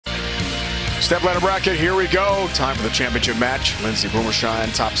Step ladder bracket, here we go. Time for the championship match. Lindsay Boomershine,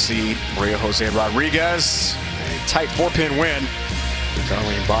 top seed. Maria Jose Rodriguez. A tight 4-pin win for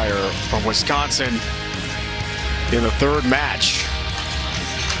Darlene Beyer from Wisconsin in the third match.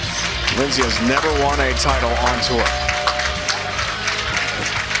 Lindsay has never won a title on tour.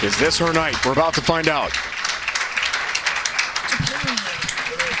 Is this her night? We're about to find out.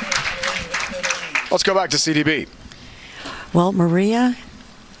 Let's go back to CDB. Well, Maria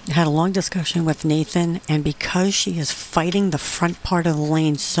had a long discussion with Nathan, and because she is fighting the front part of the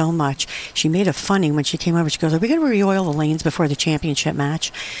lane so much, she made it funny when she came over. She goes, "Are we going to re-oil the lanes before the championship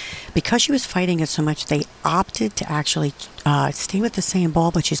match?" Because she was fighting it so much, they opted to actually stay with the same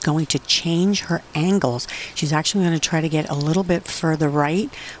ball, but she's going to change her angles. She's actually going to try to get a little bit further right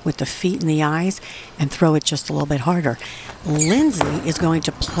with the feet and the eyes and throw it just a little bit harder. Lindsay is going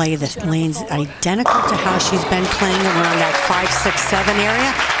to play the lanes identical to how she's been playing them around that 5, 6, 7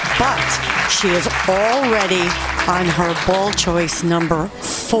 area, but she is already on her ball choice number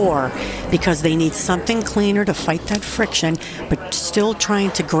 4 because they need something cleaner to fight that friction, but still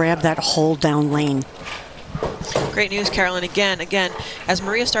trying to grab that hold down lane. Great news, Carolyn. Again, as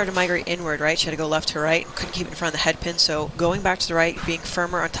Maria started to migrate inward, right, she had to go left to right, couldn't keep it in front of the head pin, so going back to the right, being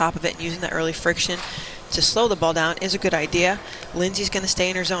firmer on top of it, and using that early friction to slow the ball down is a good idea. Lindsay's going to stay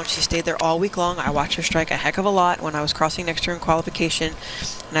in her zone. She stayed there all week long. I watched her strike a heck of a lot when I was crossing next to her in qualification.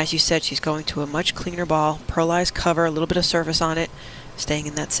 And as you said, she's going to a much cleaner ball, pearlized cover, a little bit of surface on it, staying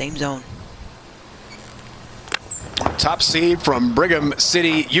in that same zone. Top seed from Brigham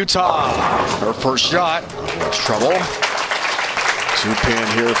City, Utah. Her first shot. Trouble. 2-pin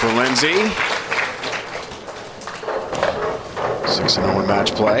here for Lindsay. 6-0 in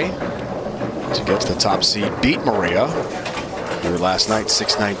match play. To get to the top seed, beat Maria here last night,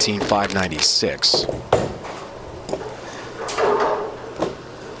 619, 596.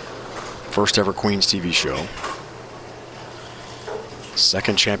 First ever Queens TV show.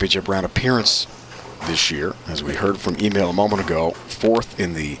 Second championship round appearance this year, as we heard from email a moment ago. 4th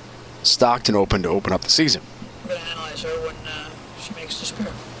in the Stockton Open to open up the season. We're going to analyze her when she makes the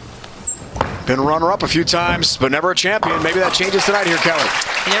spare. Been a runner-up a few times, but never a champion. Maybe that changes tonight here, Kelly.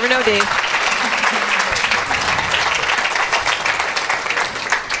 You never know, Dave.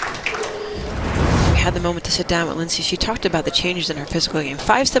 Had the moment to sit down with Lindsay. She talked about the changes in her physical game.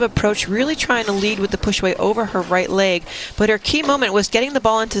 5-step approach, really trying to lead with the push away over her right leg, but her key moment was getting the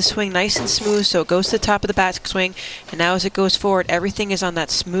ball into the swing nice and smooth so it goes to the top of the backswing, and now as it goes forward, everything is on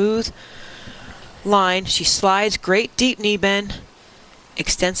that smooth line. She slides, great deep knee bend,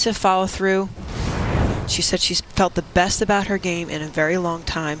 extensive follow through. She said she's felt the best about her game in a very long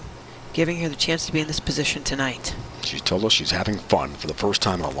time, giving her the chance to be in this position tonight. She told us she's having fun for the first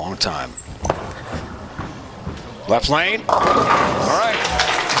time in a long time. Left lane. All right.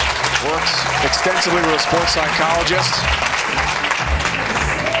 Works extensively with a sports psychologist.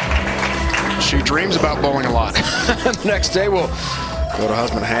 She dreams about bowling a lot. The next day we'll go to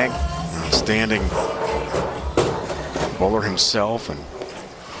husband Hank, outstanding bowler himself and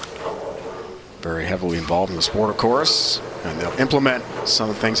very heavily involved in the sport, of course. And they'll implement some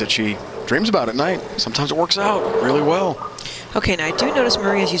of the things that she dreams about at night. Sometimes it works out really well. Okay, now I do notice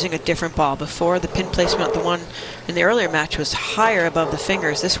Maria's using a different ball. Before, the pin placement, the one in the earlier match, was higher above the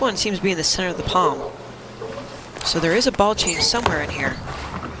fingers. This one seems to be in the center of the palm. So there is a ball change somewhere in here.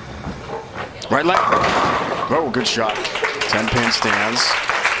 Right leg. Oh, good shot. 10-pin stands.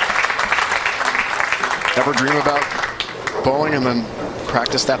 Ever dream about bowling and then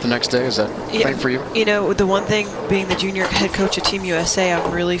practice that the next day? Is that a thing for you? You know, the one thing, being the junior head coach of Team USA,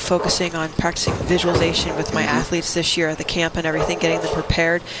 I'm really focusing on practicing visualization with my athletes this year at the camp and everything, getting them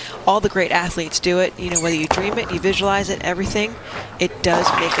prepared. All the great athletes do it. You know, whether you dream it, you visualize it, everything, it does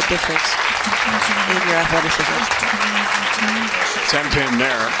make a difference in your athleticism. 10-pin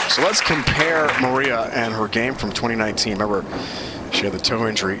there. So let's compare Maria and her game from 2019. Remember, she had the toe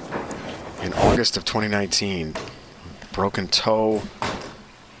injury in August of 2019. Broken toe.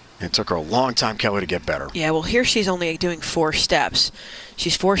 It took her a long time, Kelly, to get better. Yeah, well, here she's only doing 4 steps.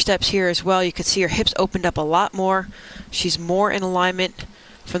 She's 4 steps here as well. You can see her hips opened up a lot more. She's more in alignment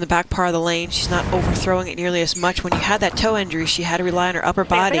from the back part of the lane. She's not overthrowing it nearly as much. When you had that toe injury, she had to rely on her upper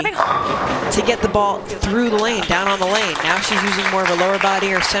body to get the ball through the lane, down on the lane. Now she's using more of her lower body,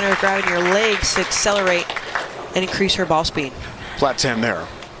 her center of gravity, her legs to accelerate and increase her ball speed. Flat 10 there.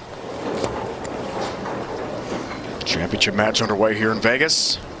 Championship match underway here in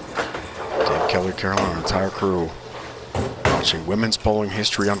Vegas. Dave Kelly, Carolyn, and our entire crew watching women's bowling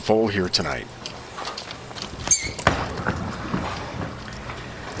history unfold here tonight.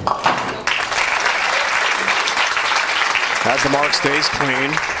 As the mark stays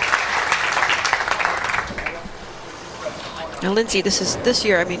clean, Now, Lindsay, this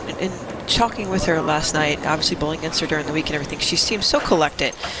year, I mean, in talking with her last night, obviously bowling against her during the week and everything, she seems so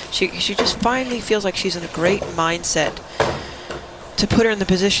collected. She just finally feels like she's in a great mindset to put her in the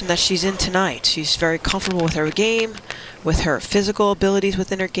position that she's in tonight. She's very comfortable with her game, with her physical abilities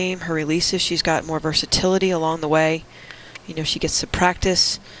within her game, her releases. She's got more versatility along the way. You know, she gets to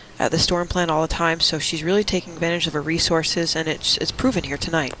practice at the storm plant all the time, so she's really taking advantage of her resources, and it's proven here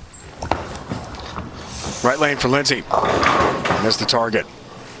tonight. Right lane for Lindsay. Missed the target.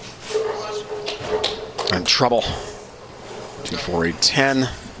 And trouble. 2-4-8-10.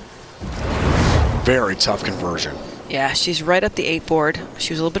 Very tough conversion. Yeah, she's right up the 8 board.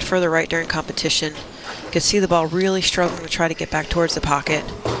 She was a little bit further right during competition. You could see the ball really struggling to try to get back towards the pocket.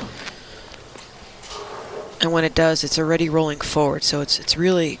 And when it does, it's already rolling forward, so it's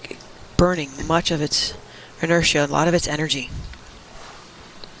really burning much of its inertia, a lot of its energy.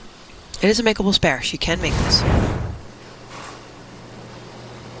 It is a makeable spare. She can make this.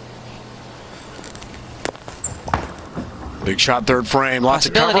 Big shot, third frame, lots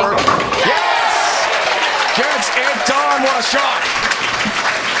of cover. Yes! Gets it done. What a shot!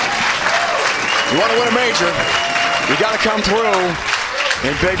 You want to win a major, you got to come through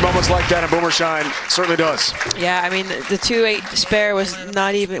in big moments like that, and Boomershine certainly does. Yeah, I mean, the 2-8 spare was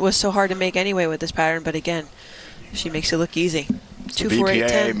so hard to make anyway with this pattern, but again, she makes it look easy. The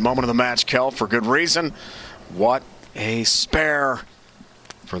BPA moment of the match, Kel, for good reason. What a spare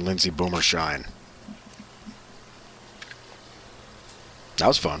for Lindsay Boomershine. That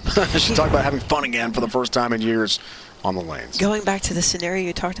was fun. She talked about having fun again for the first time in years on the lanes. Going back to the scenario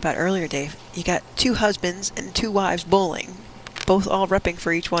you talked about earlier, Dave, you got 2 husbands and 2 wives bowling, both all repping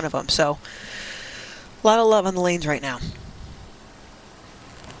for each one of them. So a lot of love on the lanes right now.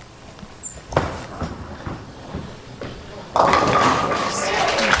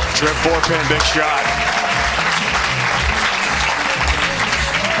 Trip 4-pin, big shot.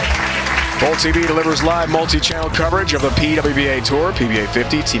 Bowl TV delivers live multi-channel coverage of the PWBA Tour, PBA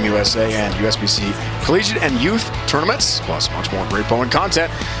 50, Team USA, and USBC Collegiate and Youth tournaments, plus much more great bowling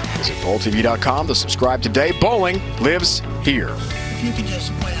content. Visit bowltv.com to subscribe today. Bowling lives here. If you could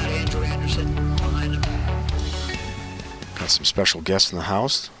just point out Andrew Anderson behind him. Got some special guests in the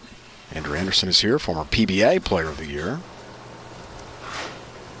house. Andrew Anderson is here, former PBA Player of the Year.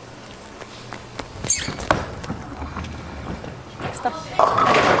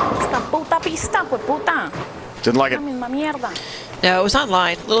 Didn't like it. No, it was on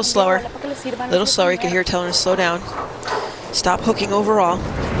line. A little slower. A little slower. You could hear her telling her to slow down. Stop hooking overall.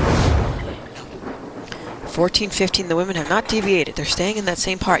 14-15, the women have not deviated. They're staying in that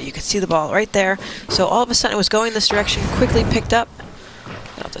same part. You could see the ball right there. So all of a sudden it was going this direction, quickly picked up.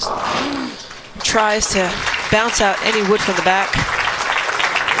 Just tries to bounce out any wood from the back.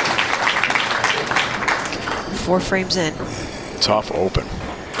 4 frames in. Tough open.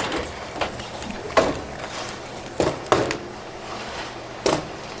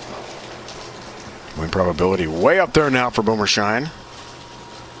 Win probability way up there now for Boomershine.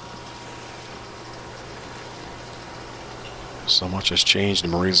 So much has changed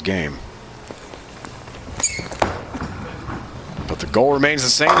in Maria's game. But the goal remains the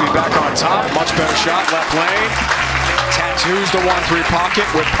same, to be back on top. Much better shot, left lane. Tattoos the 1-3 pocket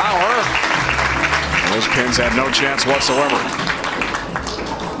with power. Those pins had no chance whatsoever.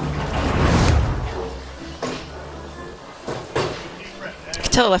 You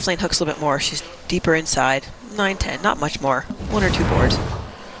can tell the left lane hooks a little bit more. She's deeper inside. 9-10, not much more. 1 or 2 boards.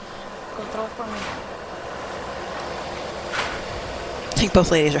 I think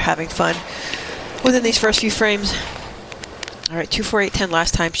both ladies are having fun within these first few frames. All right, 2-4-8-10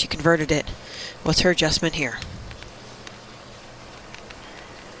 last time she converted it. What's her adjustment here?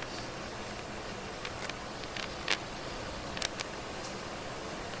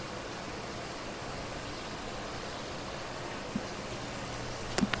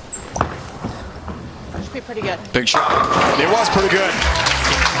 Should be pretty good. Big shot. It was pretty good.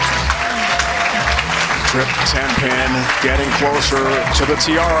 Trip 10-pin, getting closer to the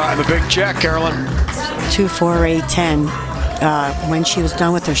tiara and the big check, Carolyn. 2-4-8-10. When she was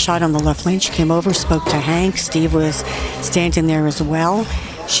done with her shot on the left lane, she came over, spoke to Hank. Steve was standing there as well.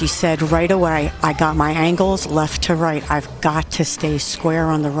 She said right away, I got my angles left to right. I've got to stay square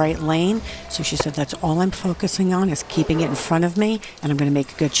on the right lane. So she said, that's all I'm focusing on is keeping it in front of me, and I'm going to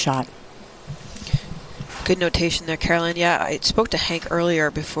make a good shot. Good notation there, Carolyn. Yeah, I spoke to Hank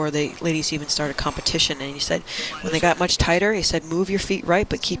earlier before the ladies even started competition, and he said when they got much tighter, he said move your feet right,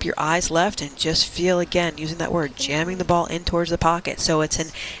 but keep your eyes left and just feel, again, using that word, jamming the ball in towards the pocket. So it's an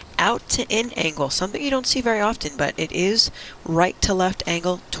out to in angle, something you don't see very often, but it is right to left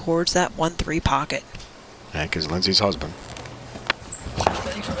angle towards that 1-3 pocket. Hank is Lindsay's husband.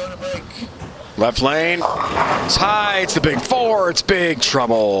 Left lane. It's high. It's the big four. It's big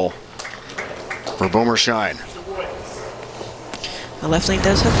trouble for Boomershine. The left lane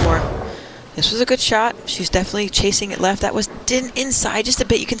does hook more. This was a good shot. She's definitely chasing it left. That was inside just a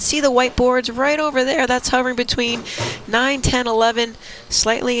bit. You can see the white boards right over there. That's hovering between 9, 10, 11,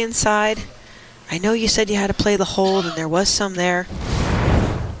 slightly inside. I know you said you had to play the hold, and there was some there.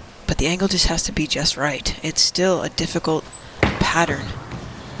 But the angle just has to be just right. It's still a difficult pattern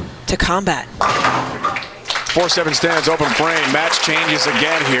to combat. 4-7 stands, open frame. Match changes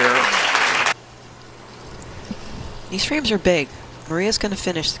again here. These frames are big. Maria's going to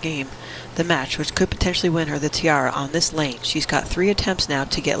finish the match, which could potentially win her the tiara on this lane. She's got 3 attempts now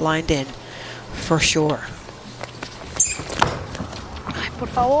to get lined in for sure. Por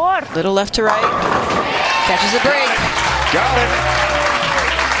favor. Little left to right. Catches a break. Got it.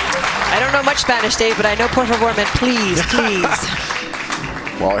 I don't know much Spanish, Dave, but I know por favor meant please, please.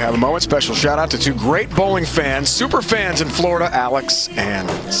 While we have a moment, special shout out to 2 great bowling fans, super fans in Florida, Alex and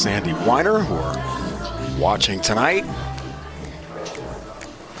Sandy Weiner, who are watching tonight.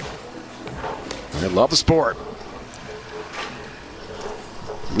 They love the sport.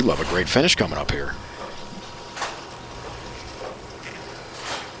 We love a great finish coming up here.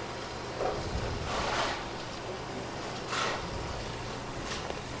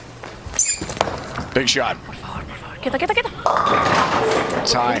 Big shot. Quieta, quieta, quieta.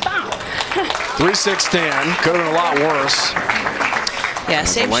 Tie. 3-6 stand. Could have been a lot worse. Yeah,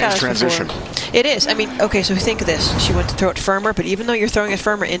 same shot as transition. before. It is. I mean, okay, so think of this. She went to throw it firmer, but even though you're throwing it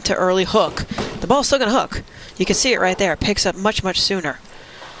firmer into early hook, the ball's still going to hook. You can see it right there. It picks up much, much sooner.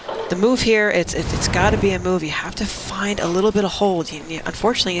 The move here, it's got to be a move. You have to find a little bit of hold.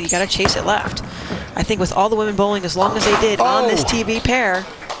 Unfortunately, you got to chase it left. I think with all the women bowling as long as they did on this TV pair,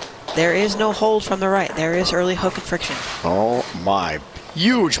 there is no hold from the right. There is early hook and friction. Oh my,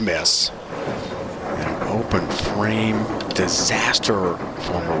 huge miss. An open frame disaster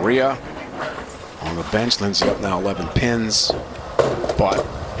for Maria. On the bench, Lindsay up now 11 pins, but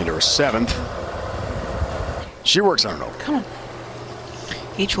into her 7th. She works on an open. Come on.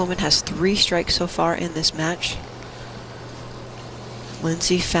 Each woman has 3 strikes so far in this match.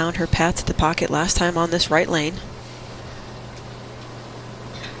 Lindsay found her path to the pocket last time on this right lane.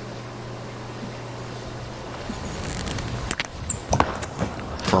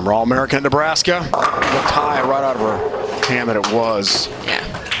 From All-American Nebraska. Looked high right out of her hand that it was. Yeah.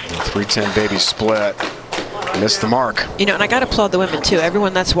 3-10 baby split. Missed the mark. You know, and I got to applaud the women too.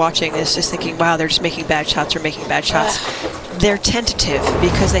 Everyone that's watching is just thinking, wow, they're just making bad shots or making bad shots. They're tentative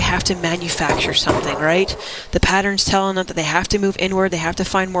because they have to manufacture something, right? The pattern's telling them that they have to move inward, they have to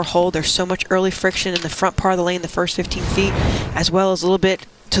find more hold. There's so much early friction in the front part of the lane, the first 15 feet, as well as a little bit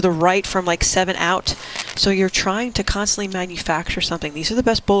to the right from like 7 out. So you're trying to constantly manufacture something. These are the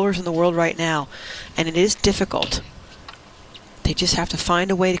best bowlers in the world right now, and it is difficult. They just have to find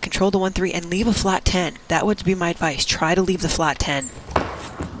a way to control the 1-3 and leave a flat 10. That would be my advice. Try to leave the flat 10.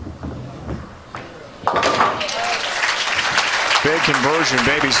 Big conversion,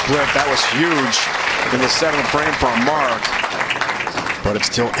 baby split. That was huge in the 7th frame for a mark. But it's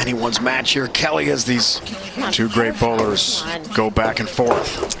still anyone's match here. Kelly, as these 2 great bowlers go back and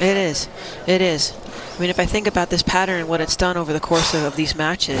forth. It is. It is. I mean, if I think about this pattern and what it's done over the course of these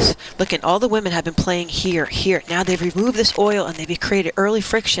matches, look, and all the women have been playing here. Now they've removed this oil and they've created early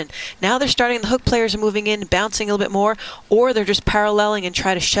friction. Now they're starting, the hook players are moving in, bouncing a little bit more, or they're just paralleling and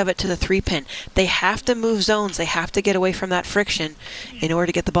try to shove it to the 3-pin. They have to move zones. They have to get away from that friction in order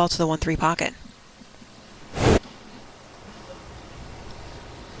to get the ball to the 1-3 pocket.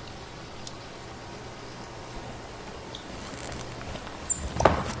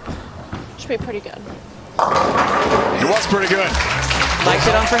 Should be pretty good. It was pretty good. Liked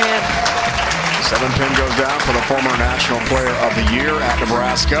it off her hand. 7-pin goes down for the former National Player of the Year at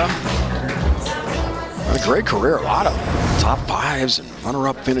Nebraska. Had a great career, a lot of top 5s and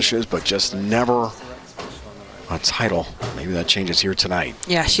runner-up finishes, but just never a title. Maybe that changes here tonight.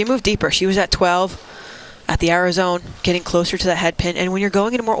 Yeah, she moved deeper. She was at 12 at the arrow zone, getting closer to that head pin. And when you're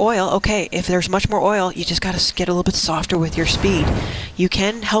going into more oil, okay, if there's much more oil, you just got to get a little bit softer with your speed. You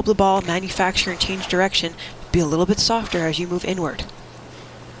can help the ball manufacture and change direction, be a little bit softer as you move inward.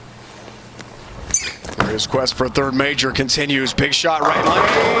 His quest for a 3rd major continues. Big shot right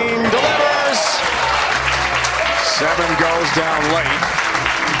lane, delivers. 7 goes down late.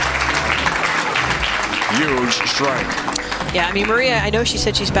 Huge strike. Yeah, I mean, Maria, I know she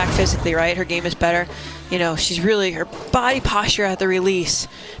said she's back physically, right? Her game is better. you know, she's really, her body posture at the release,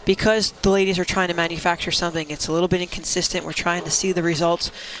 because the ladies are trying to manufacture something, it's a little bit inconsistent. We're trying to see the results.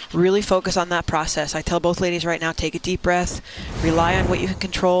 Really focus on that process. I tell both ladies right now, take a deep breath, rely on what you can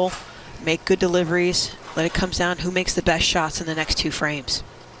control, make good deliveries, let it come down who makes the best shots in the next 2 frames.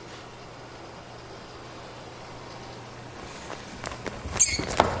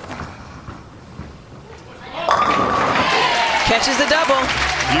 Catches the double.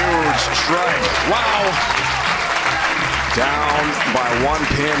 Huge strike. Wow. Down by 1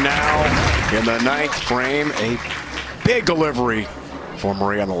 pin now in the 9th frame. A big delivery for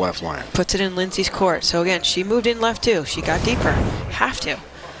Maria on the left line. Puts it in Lindsay's court. So again, she moved in left too. She got deeper. Have to.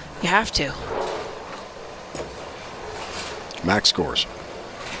 You have to. Max scores.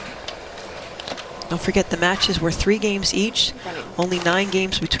 Don't forget the matches were 3 games each. Only 9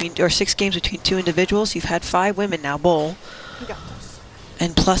 games between, or 6 games between 2 individuals. You've had 5 women now bowl. You got this.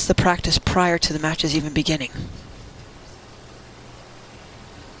 And plus the practice prior to the matches even beginning.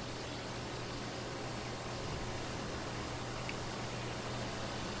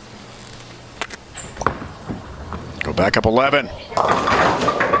 Go back up 11.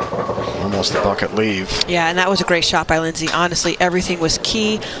 Almost a bucket leave. Yeah, and that was a great shot by Lindsay. Honestly, everything was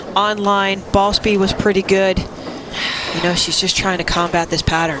key. Online, ball speed was pretty good. You know, she's just trying to combat this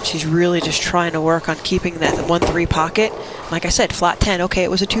pattern. She's really just trying to work on keeping that 1-3 pocket. Like I said, flat 10. Okay, it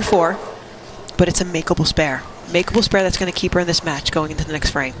was a 2-4, but it's a makeable spare. Makeable spare that's going to keep her in this match going into the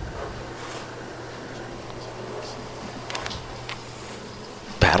next frame.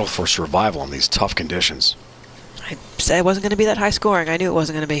 Battle for survival in these tough conditions. I said it wasn't going to be that high scoring. I knew it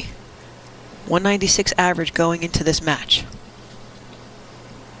wasn't going to be. 196 average going into this match.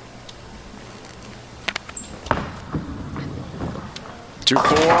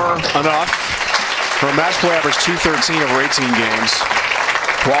 Enough. Her match play average 213 over 18 games.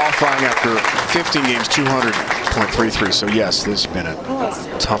 Qualifying after 15 games, 200.33. So yes, this has been a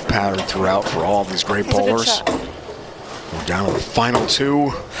tough pattern throughout for all of these great bowlers. We're down to the final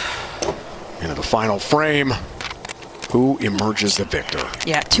 2. Into the final frame. Who emerges the victor?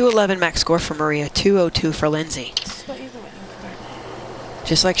 Yeah, 211 max score for Maria, 202 for Lindsay. This is what you've been waiting for.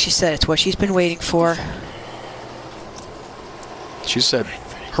 Just like she said, it's what she's been waiting for. She said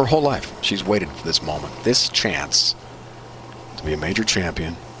her whole life she's waited for this moment, this chance to be a major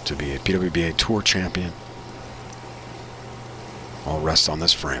champion, to be a PWBA Tour champion. All rests on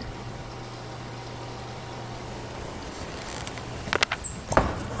this frame.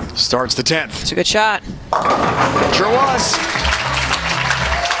 Starts the 10th. It's a good shot. Sure was.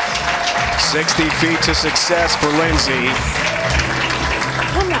 60 feet to success for Lindsay.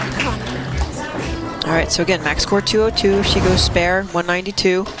 Come on, come on. All right, so again, max score 202. She goes spare,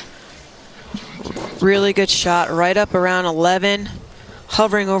 192. Really good shot, right up around 11.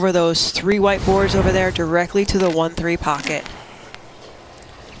 Hovering over those 3 white boards over there, directly to the 1-3 pocket.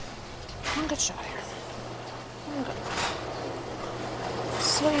 One good shot here. One good.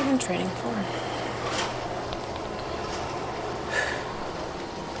 This is what you've been training for.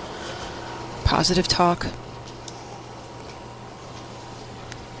 Positive talk.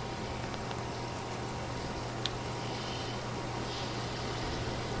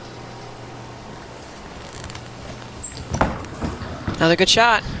 Another good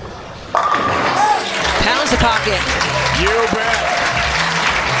shot. Pounds the pocket. You bet.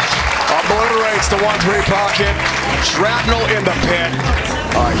 Obliterates the 1-3 pocket. Shrapnel in the pit.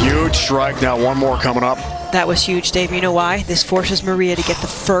 A huge strike. Now 1 more coming up. That was huge, Dave. You know why? This forces Maria to get the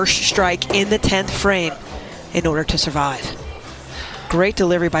first strike in the 10th frame in order to survive. Great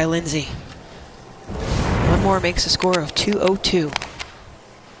delivery by Lindsay. 1 more makes a score of 202.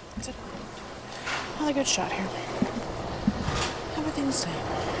 Another good shot here. Everything's the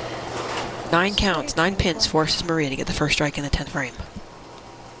same. 9 counts, 9 pins forces Maria to get the first strike in the 10th frame.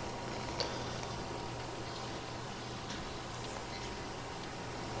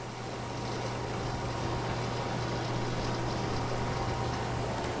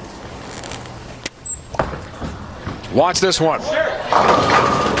 Watch this one. Gets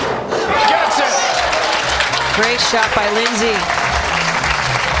it. Great shot by Lindsay.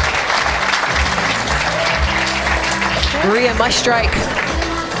 Maria must strike.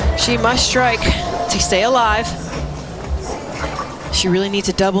 She must strike to stay alive. She really needs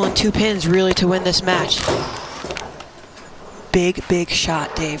a double and 2 pins really to win this match. Big, big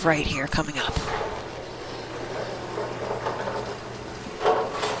shot, Dave, right here coming up.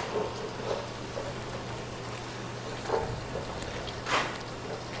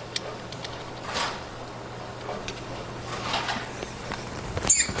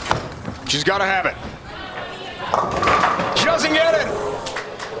 She's got to have it. She doesn't get it.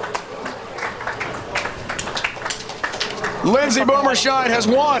 Lindsay Boomershine has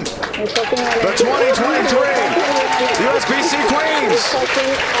won the 2023 USBC Queens.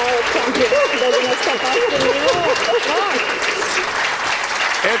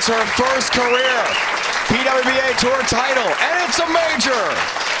 It's her first career PWBA Tour title, and it's a major.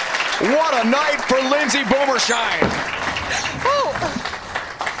 What a night for Lindsay Boomershine.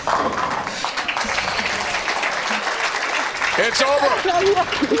 It's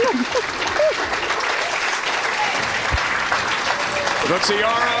over. The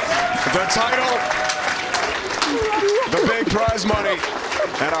tiara, the title, the big prize money,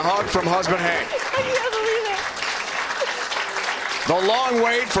 and a hug from husband Hank. I can't believe it. The long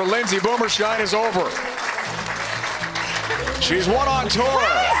wait for Lindsay Boomershine is over. She's won on tour.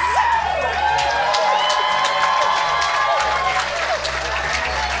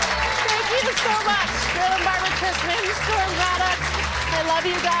 Thank you so much. Bill and Barbara Christman, Storm Products. I love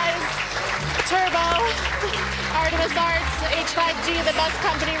you guys. Turbo, Artemis Arts, H5G, the best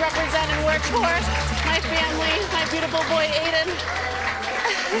company represent and work for. My family, my beautiful boy Aiden.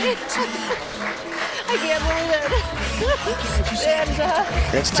 I can't believe it. And,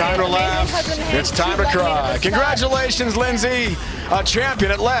 It's time to laugh. It's time to cry. Congratulations, Lindsay, a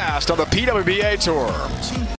champion at last on the PWBA Tour.